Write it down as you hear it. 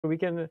we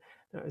can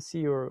see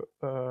your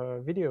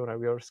video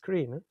on your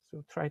screen.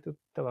 So try to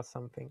tell us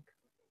something.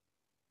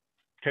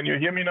 Can you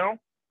hear me now?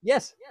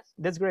 Yes,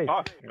 that's great.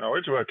 Ah, now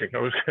it's working.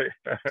 Okay.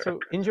 So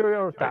enjoy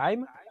your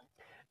time,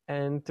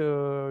 and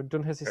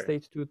don't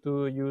hesitate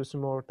to use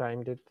more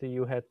time that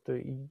you had.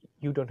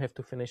 You don't have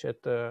to finish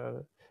at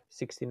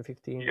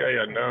 16:15.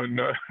 Yeah, no,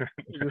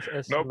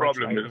 no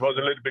problem. It was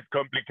a little bit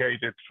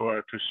complicated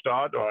to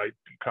start, or I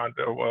can't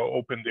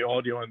open the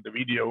audio and the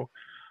video,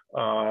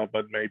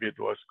 but maybe it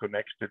was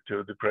connected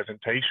to the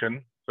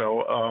presentation.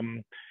 So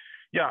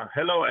yeah,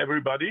 hello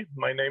everybody.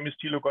 My name is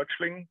Thilo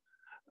Gottschling,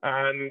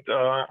 and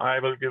I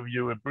will give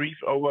you a brief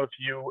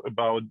overview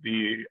about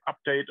the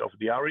update of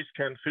the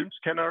ARRIscan film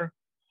scanner,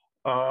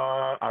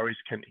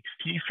 ARRIscan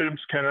XT film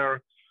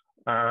scanner,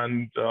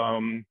 and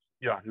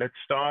yeah, let's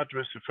start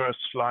with the first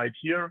slide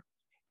here.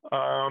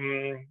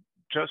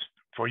 Just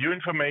for your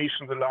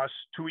information, the last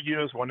 2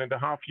 years,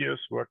 1.5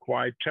 years were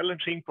quite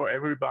challenging for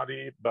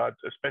everybody, but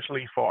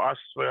especially for us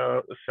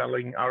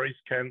selling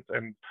ARRIscans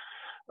and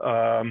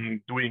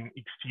doing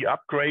XT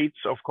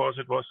upgrades. Of course,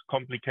 it was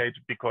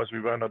complicated because we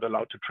were not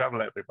allowed to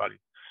travel, everybody.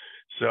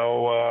 So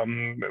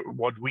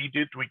what we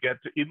did, we get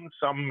in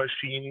some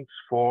machines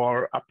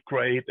for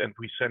upgrade, and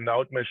we send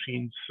out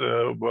machines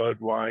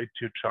worldwide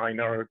to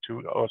China,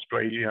 to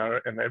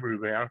Australia, and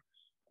everywhere,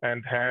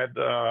 and had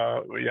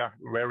yeah,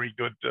 very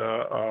good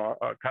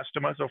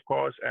customers, of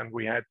course, and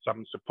we had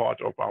some support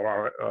of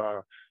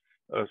our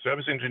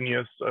service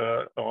engineers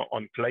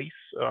on place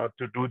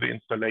to do the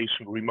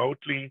installation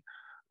remotely,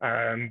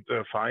 and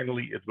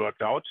finally it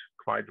worked out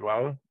quite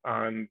well.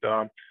 And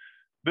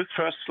this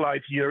first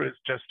slide here is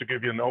just to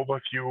give you an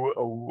overview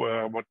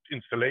of what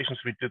installations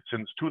we did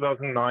since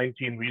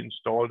 2019. We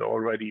installed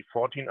already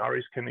 14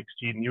 ARRIscan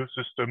XT new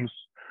systems,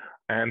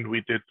 and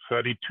we did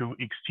 32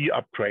 XT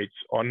upgrades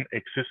on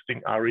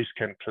existing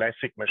ARRIscan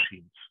classic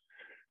machines.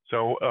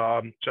 So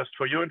just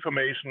for your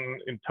information,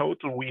 in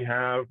total, we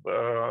have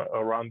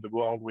around the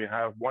world, we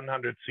have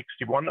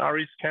 161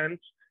 ARRIscans,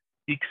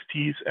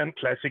 XTs and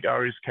classic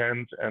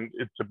ARRIscans, and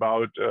it's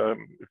about,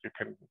 if you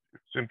can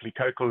simply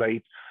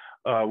calculate,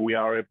 we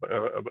are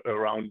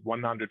around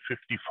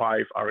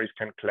 155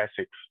 ARRIscan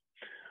classics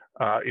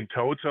in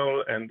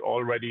total, and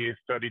already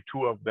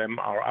 32 of them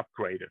are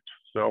upgraded.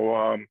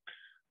 So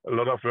a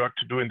lot of work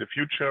to do in the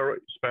future,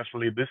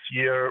 especially this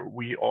year.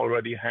 We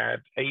already had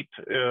 8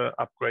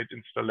 upgrade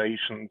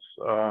installations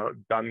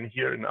done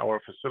here in our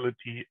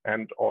facility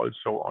and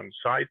also on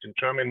site in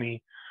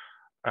Germany.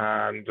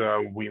 And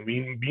we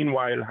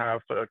meanwhile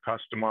have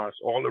customers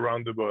all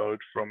around the world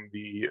from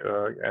the,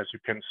 as you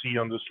can see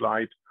on the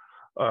slide,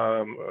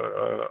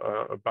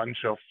 a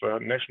bunch of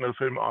national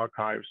film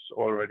archives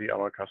already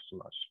our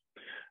customers.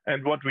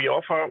 And what we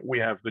offer, we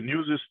have the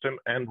new system,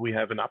 and we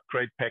have an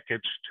upgrade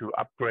package to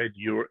upgrade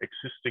your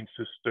existing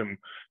system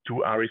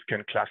to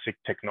ARRIscan classic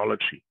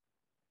technology.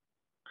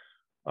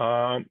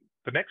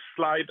 The next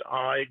slide,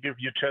 I give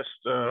you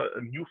just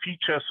new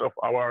features of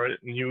our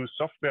new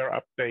software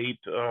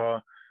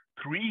update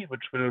 3,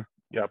 which will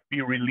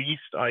be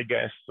released, I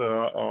guess,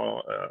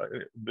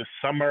 this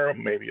summer,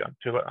 maybe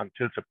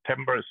until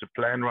September is the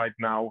plan right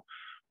now,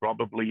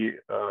 probably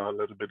a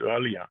little bit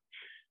earlier.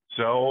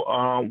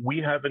 So we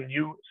have a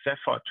new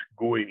Cephot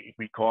GUI,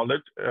 we call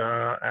it,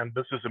 and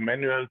this is a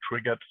manual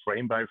triggered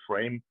frame by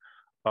frame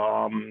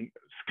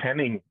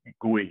scanning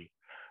GUI.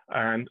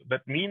 And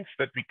that means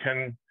that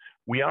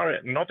we are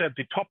not at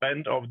the top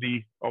end of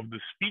the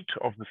speed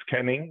of the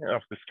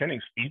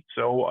scanning speed,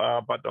 so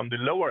but on the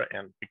lower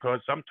end,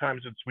 because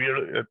sometimes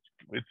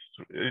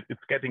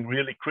it's getting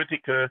really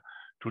critical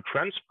to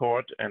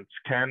transport and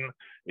scan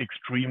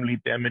extremely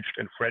damaged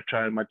and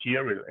fragile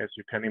material, as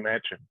you can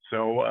imagine.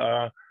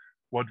 So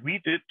what we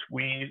did,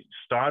 we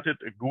started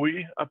a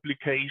GUI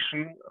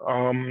application,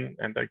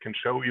 and I can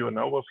show you an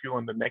overview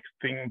on the next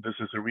thing. This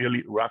is a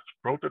really rough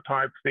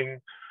prototype thing.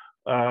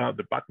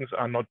 The buttons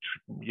are not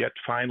yet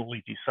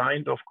finally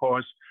designed, of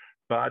course,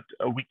 but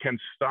we can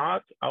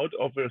start out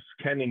of a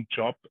scanning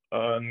job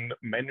on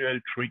manual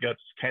triggered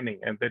scanning.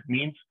 And that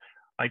means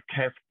I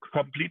have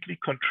completely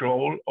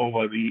control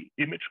over the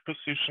image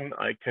position.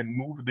 I can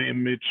move the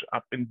image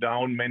up and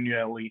down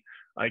manually.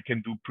 I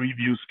can do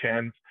preview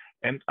scans,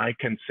 and I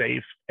can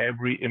save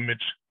every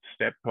image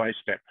step by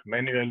step,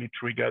 manually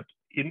triggered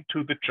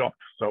into the job.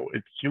 So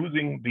it's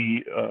using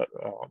the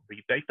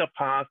data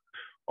path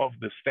of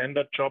the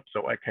standard job.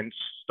 So I can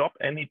stop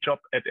any job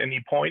at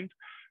any point,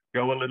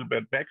 go a little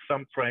bit back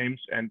some frames,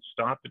 and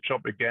start the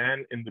job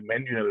again in the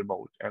manual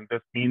mode. And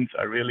that means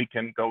I really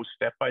can go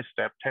step by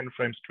step, 10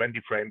 frames, 20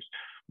 frames,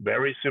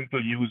 very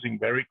simple using,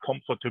 very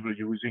comfortable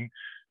using,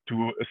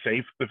 to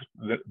save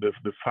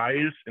the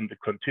files in the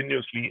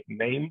continuously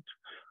named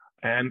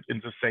and in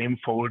the same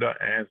folder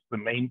as the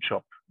main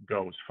job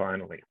goes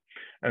finally.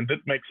 And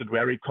that makes it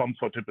very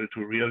comfortable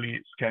to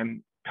really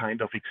scan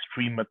kind of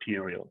extreme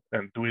material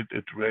and do it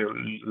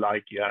really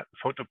like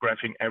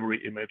photographing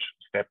every image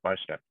step by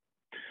step.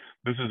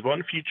 This is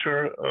one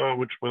feature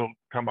which will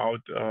come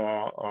out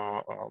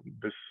on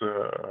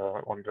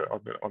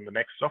the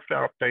next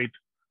software update.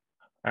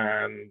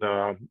 And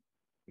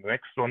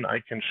next one I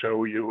can show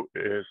you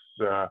is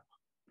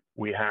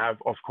we have,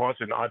 of course,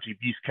 an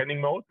RGB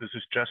scanning mode. This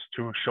is just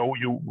to show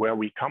you where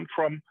we come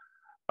from.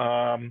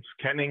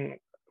 Scanning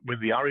with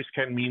the ARRI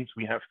scan means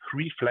we have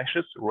 3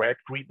 flashes, red,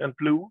 green, and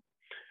blue,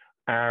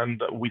 and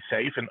we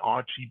save an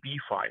RGB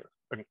file,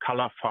 a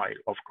color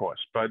file, of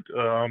course. But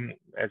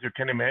as you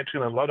can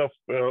imagine, a lot of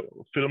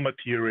film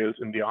materials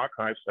in the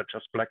archives are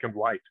just black and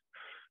white.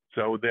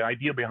 So the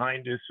idea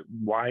behind is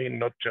why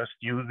not just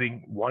using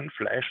one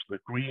flash, the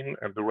green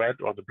and the red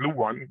or the blue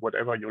one,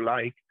 whatever you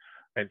like,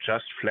 and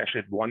just flash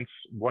it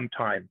one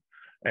time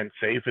and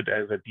save it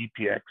as a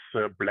DPX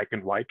black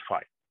and white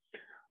file.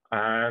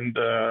 And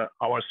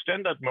our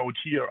standard mode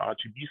here,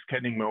 RGB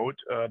scanning mode,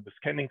 the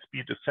scanning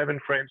speed is 7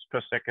 frames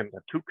per second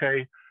at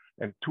 2K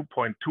and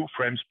 2.2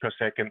 frames per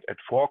second at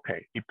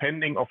 4K,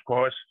 depending, of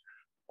course,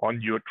 on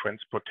your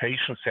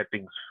transportation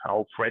settings,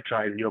 how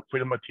fragile your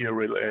film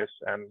material is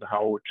and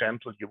how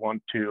gentle you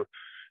want to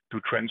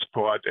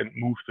transport and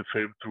move the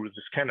film through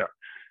the scanner.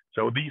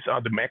 So these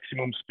are the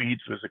maximum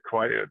speeds with a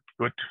quite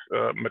good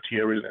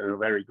material in a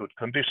very good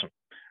condition.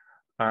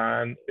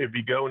 And if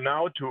we go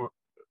now to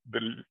the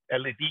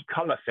LED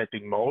color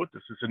setting mode,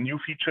 this is a new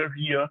feature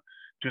here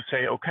to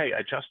say, okay,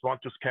 I just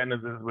want to scan this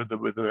with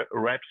a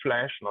red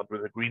flash, not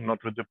with the green,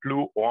 not with the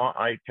blue, or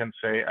I can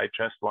say I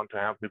just want to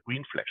have the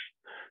green flash.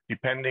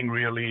 Depending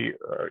really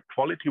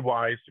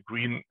quality-wise, the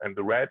green and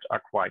the red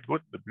are quite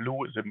good. The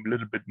blue is a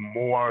little bit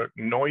more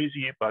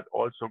noisy, but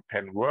also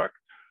can work.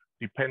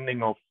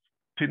 Depending of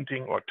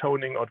tinting or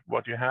toning or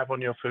what you have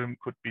on your film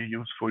could be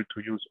useful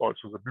to use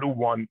also the blue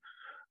one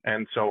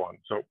and so on.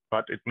 So,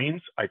 but it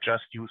means I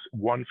just use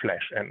one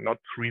flash and not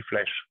three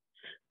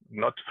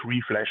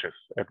flashes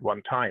at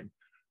one time.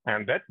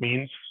 And that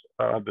means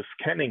the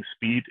scanning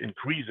speed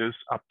increases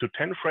up to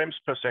 10 frames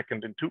per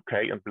second in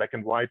 2K and black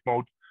and white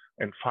mode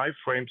and 5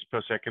 frames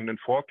per second in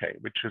 4K,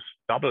 which is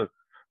double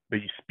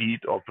the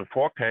speed of the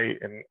 4K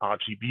in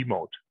RGB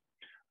mode.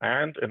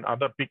 And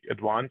another big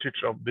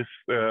advantage of this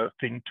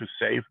thing to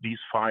save these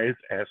files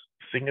as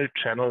single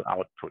channel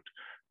output,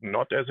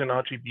 not as an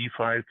RGB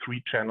file,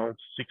 3 channels,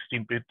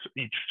 16 bits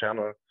each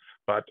channel,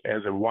 but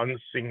as a one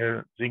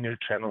single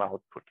channel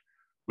output,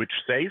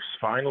 which saves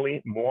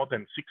finally more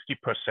than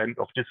 60%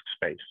 of disk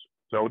space.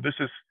 So this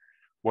is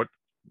what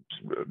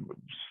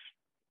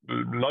a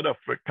lot of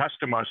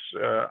customers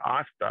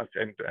asked us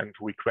and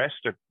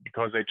requested,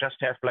 because they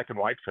just have black and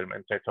white film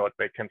and they thought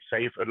they can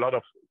save a lot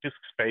of disk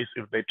space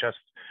if they just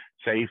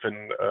save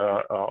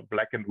a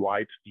black and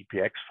white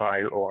DPX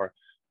file or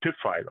TIFF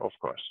file, of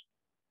course.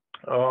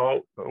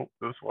 Oh,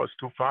 this was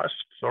too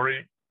fast,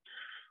 sorry.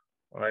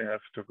 I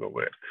have to go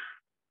back.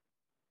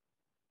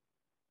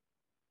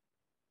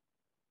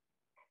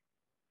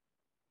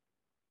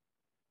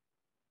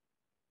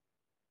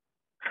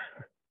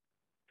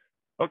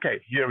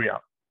 Okay, here we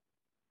are.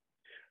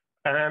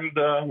 And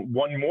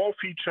one more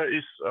feature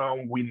is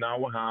we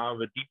now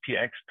have a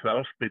DPX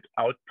 12-bit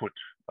output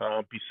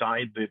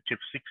beside the TIFF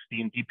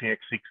 16, DPX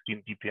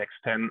 16, DPX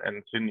 10,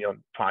 and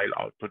Cineon file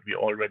output we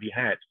already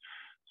had.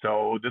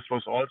 So this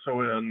was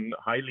also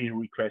highly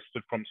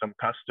requested from some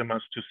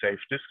customers to save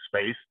disk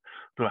space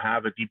to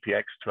have a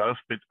DPX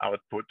 12-bit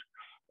output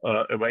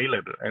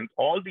available. And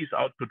all these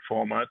output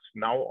formats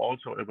now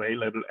also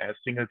available as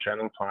single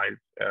channel files,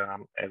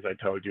 as I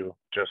told you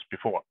just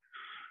before.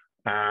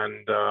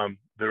 And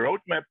the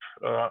roadmap,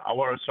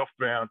 our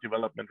software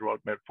development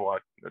roadmap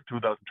for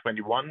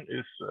 2021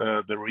 is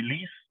the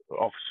release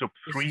of SUB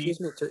 3. Excuse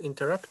me to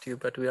interrupt you,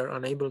 but we are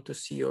unable to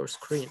see your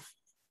screen.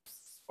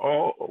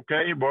 Oh,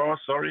 okay, well,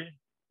 sorry.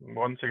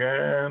 Once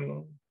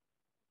again.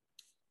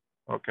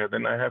 Okay,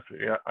 then I have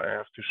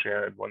to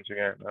share it once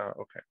again.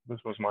 Okay, this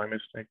was my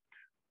mistake.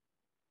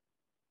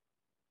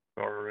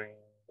 Sorry.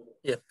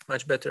 Yeah,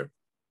 much better.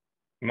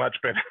 Much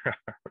better.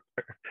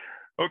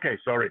 Okay,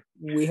 sorry.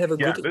 We have a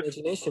good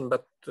imagination,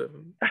 but we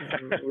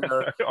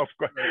are, of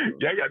course.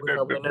 We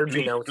have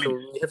energy now, so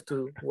we have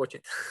to watch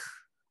it.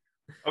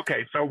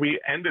 Okay, so we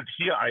ended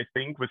here, I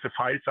think, with the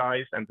file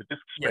size and the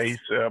disk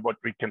space, what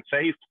we can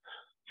save.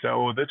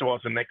 So this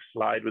was the next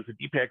slide with the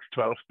DPX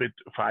 12-bit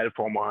file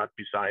format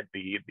beside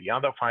the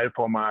other file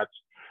formats,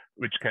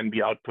 which can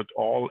be output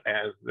all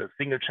as the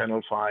single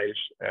channel files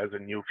as a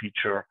new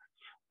feature.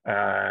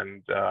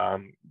 And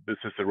this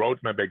is the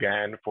roadmap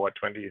again for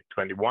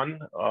 2021,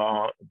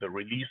 the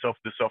release of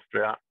the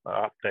software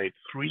update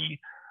 3.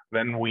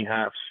 Then we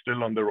have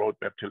still on the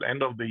roadmap till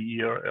end of the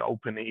year,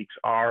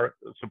 OpenEXR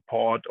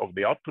support of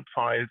the output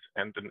files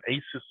and an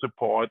ACES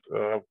support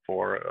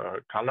for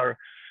color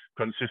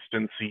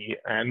consistency.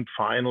 And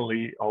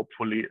finally,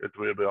 hopefully it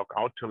will work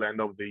out till end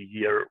of the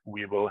year,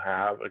 we will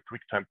have a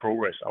QuickTime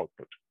ProRes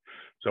output.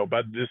 So,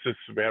 but this is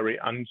very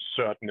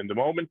uncertain in the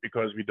moment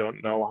because we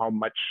don't know how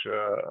much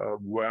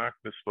work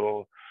this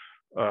will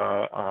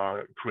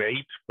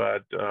create.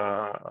 But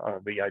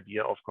the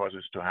idea, of course,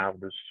 is to have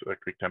this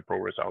QuickTime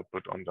ProRes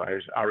output on the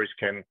ARRI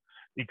Arriscan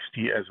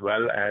XT as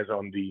well as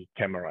on the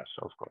cameras,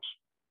 of course.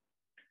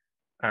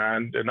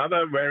 And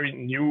another very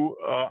new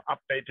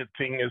updated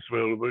thing is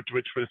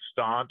which will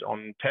start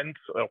on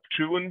 10th of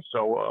June,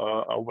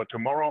 so over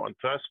tomorrow on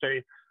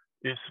Thursday,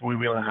 is we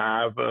will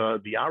have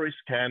the ARRI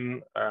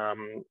scan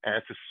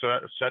as a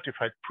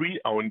certified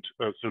pre-owned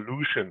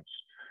solutions.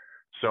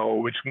 So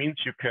which means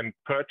you can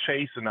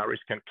purchase an ARRI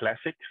scan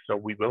Classic. So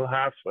we will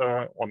have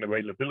on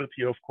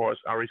availability, of course,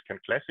 ARRI scan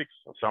Classics.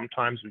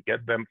 Sometimes we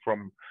get them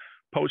from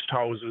post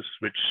houses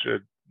which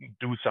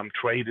do some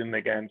trade-in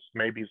against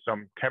maybe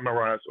some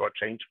cameras or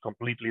change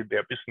completely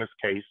their business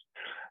case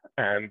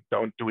and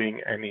don't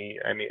doing any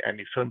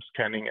film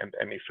scanning and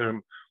any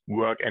film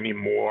work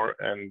anymore,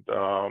 and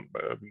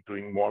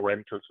doing more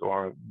rentals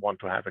or want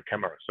to have a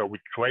camera. So we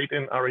trade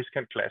in ARRI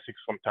scan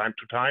Classics from time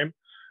to time,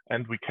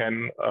 and we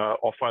can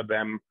offer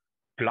them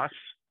plus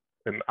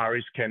an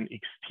ARRI scan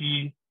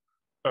XT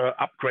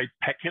upgrade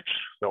package,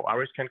 so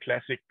ARRI scan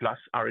Classic plus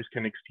ARRI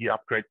scan XT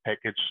upgrade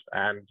package,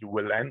 and you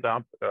will end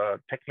up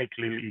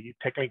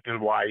technical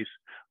wise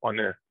on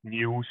a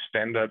new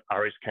standard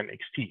ARRI scan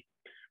XT.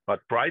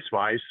 But price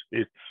wise,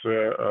 it's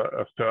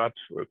a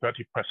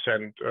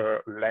 30%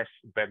 less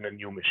than a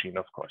new machine,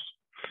 of course.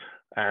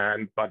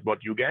 But what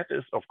you get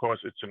is, of course,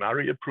 it's an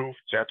ARRI approved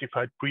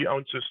certified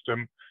pre-owned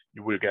system.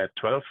 You will get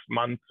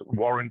 12-month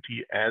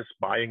warranty as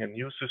buying a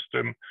new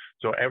system.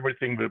 So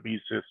everything will be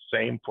the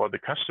same for the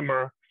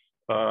customer,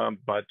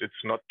 but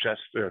it's not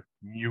just a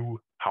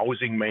new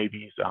housing.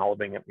 Maybe the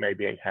housing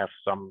maybe have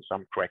some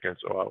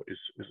crackles or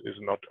is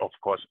not, of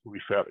course,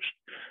 refurbished.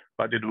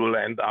 But it will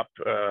end up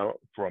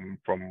from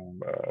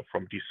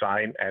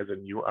design as a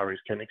new ARRI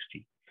scan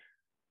XT.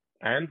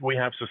 And we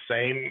have the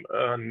same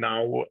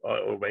now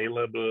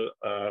available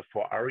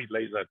for ARRI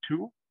Laser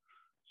 2.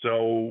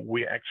 So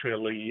we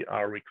actually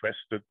are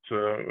requested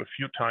a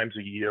few times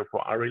a year for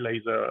ARRI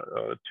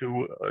Laser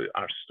 2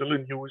 are still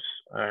in use.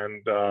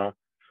 And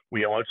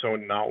we also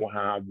now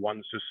have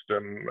one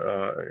system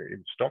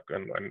in stock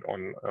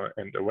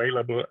and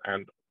available,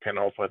 and can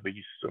offer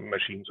these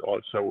machines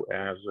also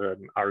as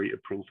an ARRI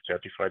approved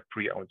certified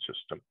pre-owned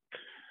system.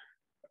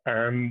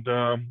 And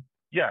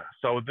yeah,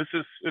 so this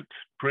is it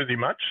pretty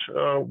much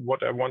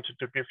what I wanted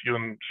to give you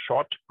a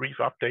short, brief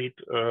update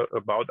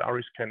about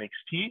ARRI scan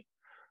XT.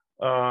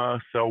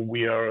 So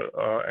we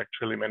are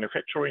actually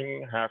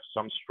manufacturing, have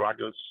some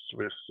struggles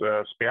with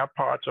spare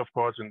parts, of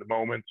course, in the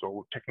moment.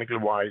 So technical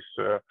wise,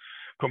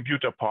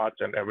 computer parts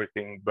and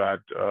everything,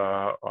 but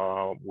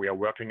we are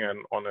working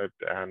on it,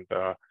 and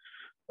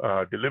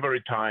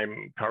delivery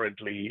time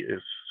currently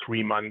is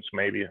 3 months.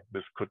 Maybe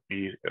this could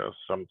be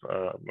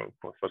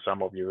for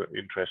some of you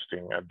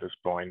interesting at this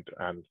point,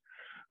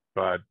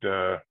 but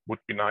would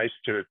be nice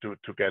to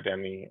get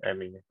any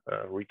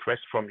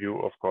request from you,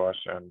 of course.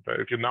 And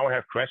if you now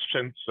have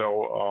questions,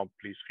 so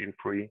please feel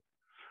free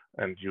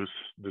and use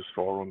this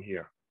forum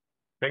here.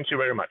 Thank you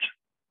very much.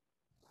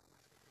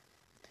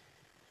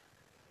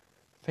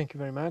 Thank you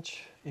very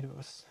much. It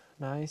was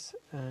nice,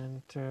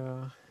 and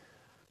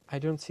I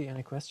don't see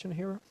any question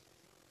here.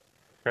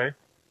 Okay.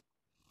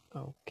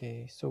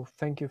 Okay, so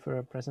thank you for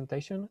your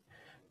presentation.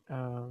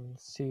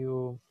 See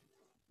you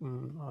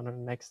on the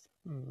next